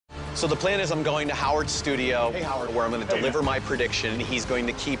So the plan is I'm going to Howard's studio, hey, Howard, where I'm going to deliver my prediction, and he's going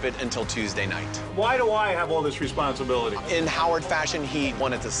to keep it until Tuesday night. Why do I have all this responsibility? In Howard fashion, he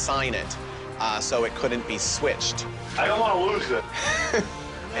wanted to sign it, so it couldn't be switched. I don't want to lose it.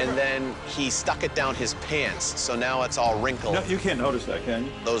 And then he stuck it down his pants, so now it's all wrinkled. No, you can't notice that, can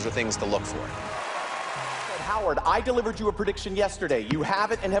you? Those are things to look for. Howard, I delivered you a prediction yesterday. You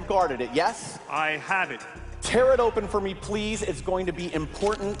have it and have guarded it, yes? I have it. Tear it open for me, please. It's going to be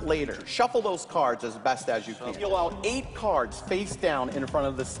important later. Shuffle those cards as best as you can. You'll allow 8 cards face down in front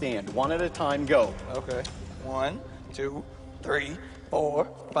of the stand. One at a time, go. Okay. 1, 2, 3, 4,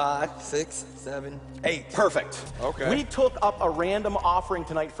 5, 6, 7, 8. Perfect. Okay. We took up a random offering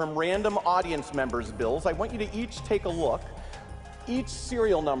tonight from random audience members' bills. I want you to each take a look. Each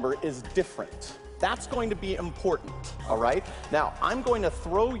serial number is different. That's going to be important, all right? Now, I'm going to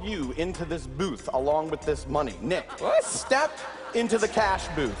throw you into this booth along with this money. Nick, step into the cash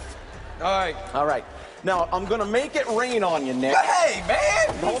booth. All right. All right. Now, I'm going to make it rain on you, Nick. Hey, man!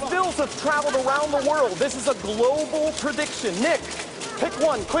 These bills have traveled around the world. This is a global prediction. Nick, pick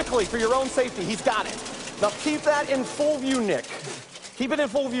one quickly for your own safety. He's got it. Now, keep that in full view, Nick. Keep it in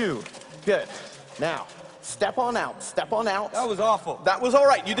full view. Good. Now, step on out. Step on out. That was awful. That was all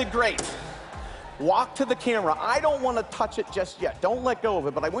right. You did great. Walk to the camera. I don't want to touch it just yet. Don't let go of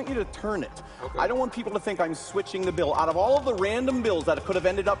it, but I want you to turn it. Okay. I don't want people to think I'm switching the bill. Out of all of the random bills that could have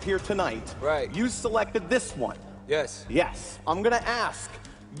ended up here tonight, right, you selected this one. Yes. Yes. I'm going to ask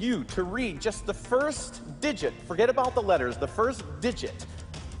you to read just the first digit. Forget about the letters. The first digit.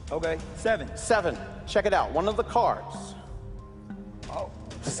 Okay. 7. 7. Check it out. One of the cards. Oh.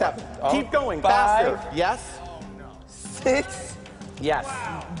 7. Oh. Keep going. 5. Faster. Yes. Oh, no. 6. Yes.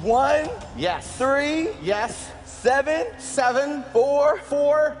 Wow. 1. Yes. 3. Yes. 7. 7. 4.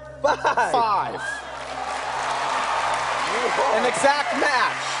 4. 5. 5. An exact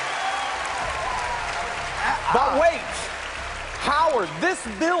match. But wait. Howard, this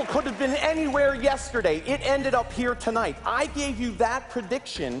bill could have been anywhere yesterday. It ended up here tonight. I gave you that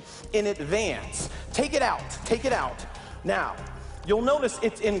prediction in advance. Take it out. Take it out. Now, you'll notice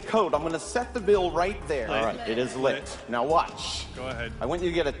it's in code. I'm going to set the bill right there. All right, it is lit. Now watch. Go ahead. I want you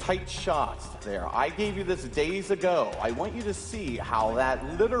to get a tight shot there. I gave you this days ago. I want you to see how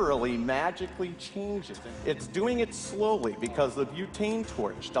that literally magically changes. It's doing it slowly because the butane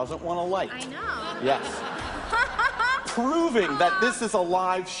torch doesn't want to light. I know. Yes. Proving that this is a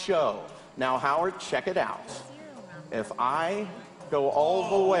live show. Now, Howard, check it out. If I go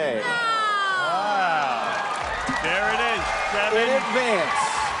all the way. Wow. There it is. 7. In advance.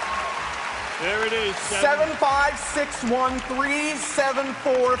 There it is.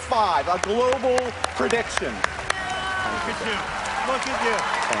 75613-745. A global prediction. Look at you. Look at you.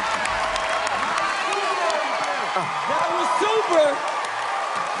 Thank you. That was super.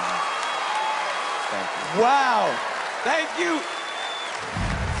 Thank you. Wow. Thank you.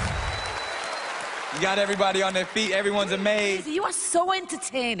 You got everybody on their feet. Everyone's amazed. You are so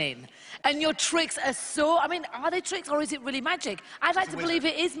entertaining. And your tricks are so, I mean, are they tricks or is it really magic? I'd like to believe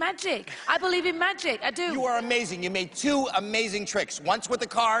it is magic. I believe in magic, I do. You are amazing. You made 2 amazing tricks. Once with the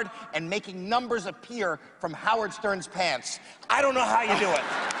card and making numbers appear from Howard Stern's pants. I don't know how you do it.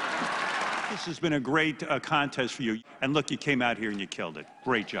 This has been a great contest for you. And look, you came out here and you killed it.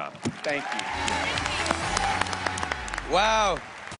 Great job. Thank you. Wow.